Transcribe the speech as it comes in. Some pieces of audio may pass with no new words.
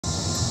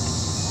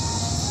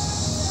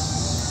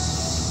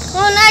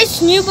Oh,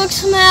 nice new book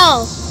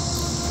smell.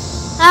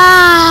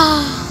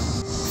 Ah,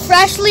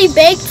 freshly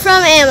baked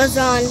from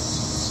Amazon.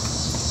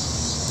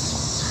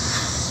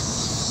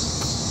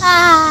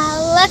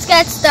 Let's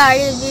get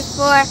started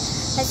before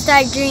I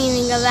start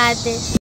dreaming about this.